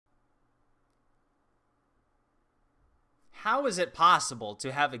How is it possible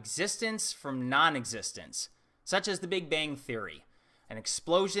to have existence from non-existence, such as the Big Bang Theory, an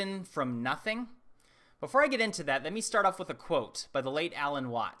explosion from nothing? Before I get into that, let me start off with a quote by the late Alan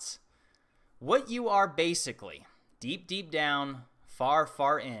Watts. What you are basically, deep, deep down, far,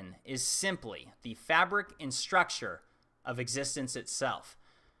 far in, is simply the fabric and structure of existence itself.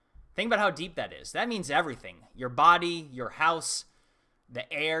 Think about how deep that is. That means everything. Your body, your house,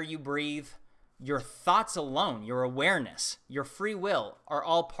 the air you breathe, your thoughts alone, your awareness, your free will are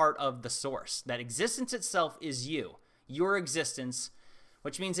all part of the source. That existence itself is you, your existence,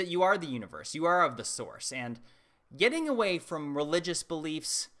 which means that you are the universe. You are of the source. And getting away from religious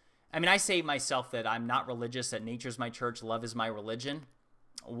beliefs, I mean, I say myself that I'm not religious, that nature's my church, love is my religion.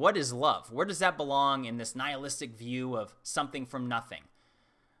 What is love? Where does that belong in this nihilistic view of something from nothing?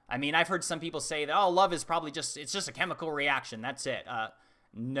 I mean, I've heard some people say that, oh, love is probably it's just a chemical reaction. That's it.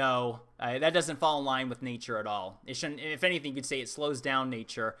 No, that doesn't fall in line with nature at all. It shouldn't. If anything, you could say it slows down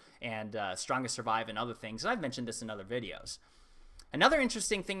nature and strongest survive and other things. And I've mentioned this in other videos. Another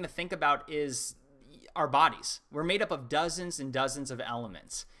interesting thing to think about is our bodies. We're made up of dozens and dozens of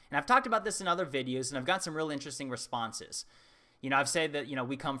elements. And I've talked about this in other videos, and I've got some real interesting responses. You know, I've said that,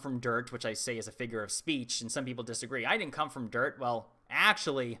 we come from dirt, which I say is a figure of speech, and some people disagree. I didn't come from dirt. Well,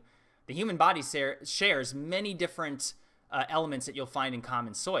 actually, the human body shares many different elements that you'll find in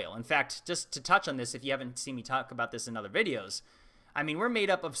common soil. In fact, just to touch on this, if you haven't seen me talk about this in other videos, I mean, we're made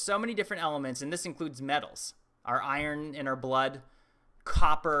up of so many different elements, and this includes metals, our iron in our blood,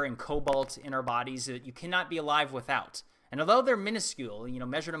 copper and cobalt in our bodies that you cannot be alive without. And although they're minuscule,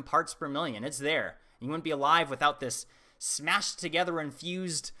 measured in parts per million, it's there. You wouldn't be alive without this smashed together,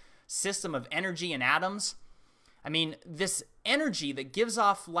 infused system of energy and atoms. I mean, this energy that gives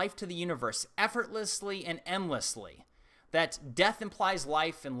off life to the universe effortlessly and endlessly, that death implies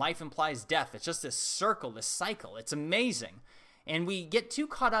life and life implies death. It's just this circle, this cycle. It's amazing. And we get too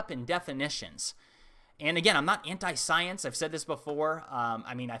caught up in definitions. And again, I'm not anti-science. I've said this before.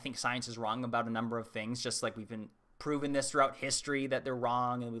 I mean, I think science is wrong about a number of things, just like we've been proven this throughout history that they're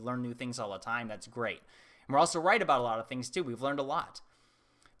wrong, and we learn new things all the time. That's great. And we're also right about a lot of things too. We've learned a lot.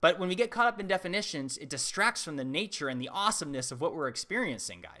 But when we get caught up in definitions, it distracts from the nature and the awesomeness of what we're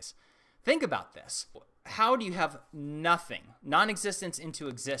experiencing, guys. Think about this. How do you have nothing, non-existence into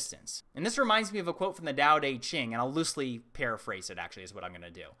existence? And this reminds me of a quote from the Tao Te Ching, and I'll loosely paraphrase it, actually, is what I'm going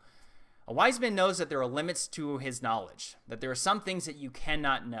to do. A wise man knows that there are limits to his knowledge, that there are some things that you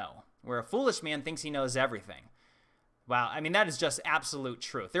cannot know, where a foolish man thinks he knows everything. Wow, I mean, that is just absolute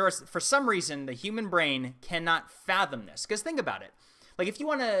truth. For some reason, the human brain cannot fathom this. Because think about it. Like, if you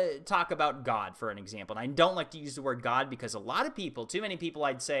want to talk about God, for an example, and I don't like to use the word God because a lot of people, too many people,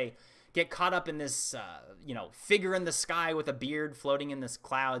 I'd say, get caught up in this, figure in the sky with a beard floating in the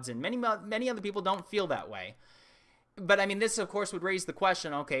clouds, and many other people don't feel that way. But, I mean, this, of course, would raise the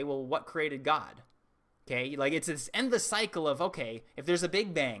question, okay, well, what created God? Okay, like, it's this endless cycle of, okay, if there's a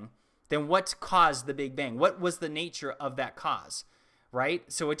Big Bang, then what caused the Big Bang? What was the nature of that cause, right?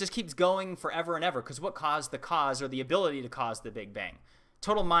 So it just keeps going forever and ever, because what caused the cause or the ability to cause the Big Bang?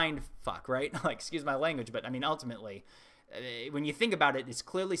 Total mind fuck, right? Like, excuse my language, but, I mean, ultimately, when you think about it, it's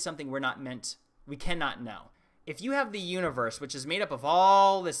clearly something we cannot know. If you have the universe, which is made up of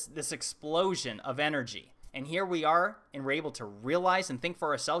all this explosion of energy, and here we are, and we're able to realize and think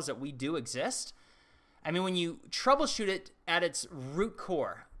for ourselves that we do exist, I mean, when you troubleshoot it at its root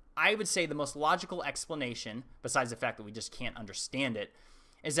core, I would say the most logical explanation, besides the fact that we just can't understand it,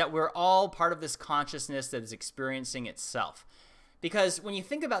 is that we're all part of this consciousness that is experiencing itself. Because when you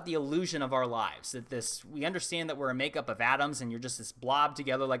think about the illusion of our lives, we understand that we're a makeup of atoms and you're just this blob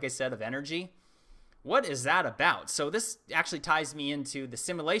together, like I said, of energy. What is that about? So this actually ties me into the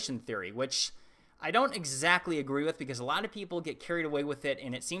simulation theory, which I don't exactly agree with because a lot of people get carried away with it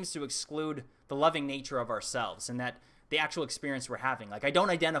and it seems to exclude the loving nature of ourselves and that the actual experience we're having. Like, I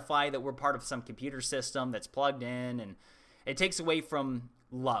don't identify that we're part of some computer system that's plugged in, and it takes away from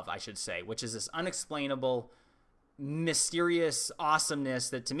love, I should say, which is this unexplainable, mysterious awesomeness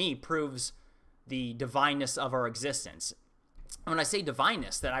that to me proves the divineness of our existence. When I say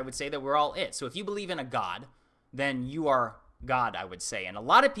divineness, that I would say that we're all it. So if you believe in a God, then you are God, I would say. And a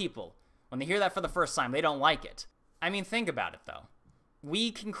lot of people, when they hear that for the first time, they don't like it. I mean, think about it, though.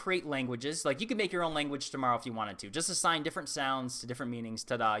 We can create languages. Like, you could make your own language tomorrow if you wanted to. Just assign different sounds to different meanings.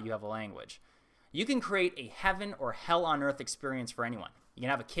 Ta-da, you have a language. You can create a heaven or hell on earth experience for anyone. You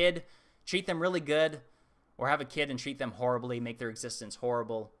can have a kid, treat them really good, or have a kid and treat them horribly, make their existence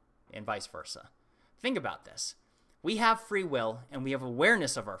horrible, and vice versa. Think about this. We have free will, and we have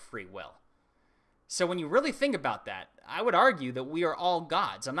awareness of our free will. So when you really think about that, I would argue that we are all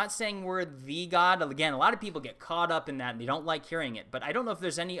gods. I'm not saying we're the God. Again, a lot of people get caught up in that and they don't like hearing it, but I don't know if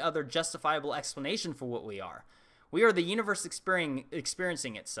there's any other justifiable explanation for what we are. We are the universe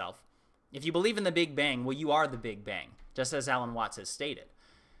experiencing itself. If you believe in the Big Bang, well, you are the Big Bang, just as Alan Watts has stated.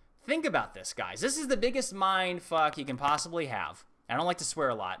 Think about this, guys. This is the biggest mind fuck you can possibly have. I don't like to swear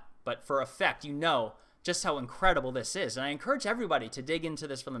a lot, but for effect, you know just how incredible this is. And I encourage everybody to dig into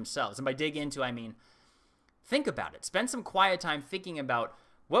this for themselves. And by dig into, I mean, think about it. Spend some quiet time thinking about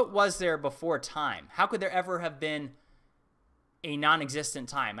what was there before time? How could there ever have been a non-existent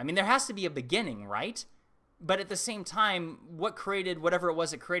time? I mean, there has to be a beginning, right? But at the same time, what created whatever it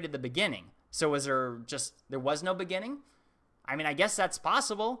was that created the beginning? So was there was no beginning? I mean, I guess that's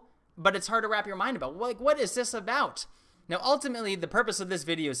possible, but it's hard to wrap your mind about. Like, what is this about? Now, ultimately, the purpose of this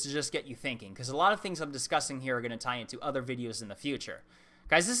video is to just get you thinking, because a lot of things I'm discussing here are going to tie into other videos in the future.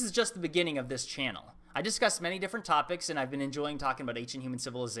 Guys, this is just the beginning of this channel. I discuss many different topics, and I've been enjoying talking about ancient human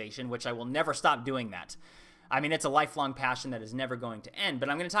civilization, which I will never stop doing that. I mean, it's a lifelong passion that is never going to end, but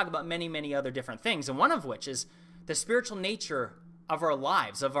I'm going to talk about many, many other different things, and one of which is the spiritual nature of our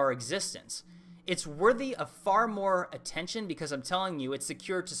lives, of our existence. It's worthy of far more attention because I'm telling you, it's the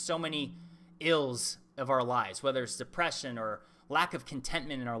cure to so many ills of our lives, whether it's depression or lack of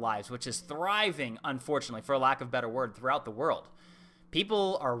contentment in our lives, which is thriving, unfortunately, for a lack of a better word, throughout the world.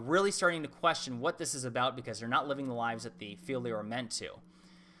 People are really starting to question what this is about because they're not living the lives that they feel they were meant to.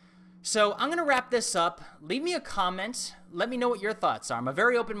 So I'm going to wrap this up. Leave me a comment. Let me know what your thoughts are. I'm a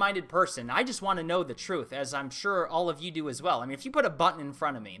very open-minded person. I just want to know the truth, as I'm sure all of you do as well. I mean, if you put a button in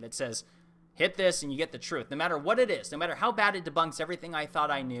front of me that says, hit this and you get the truth, no matter what it is, no matter how bad it debunks everything I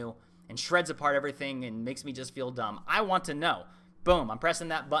thought I knew and shreds apart everything and makes me just feel dumb, I want to know. Boom, I'm pressing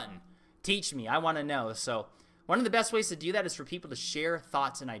that button. Teach me. I want to know. So one of the best ways to do that is for people to share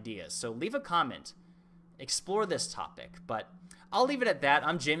thoughts and ideas. So leave a comment. Explore this topic. But I'll leave it at that.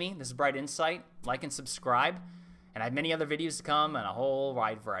 I'm Jimmy. This is Bright Insight. Like and subscribe. And I have many other videos to come and a whole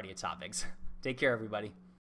wide variety of topics. Take care, everybody.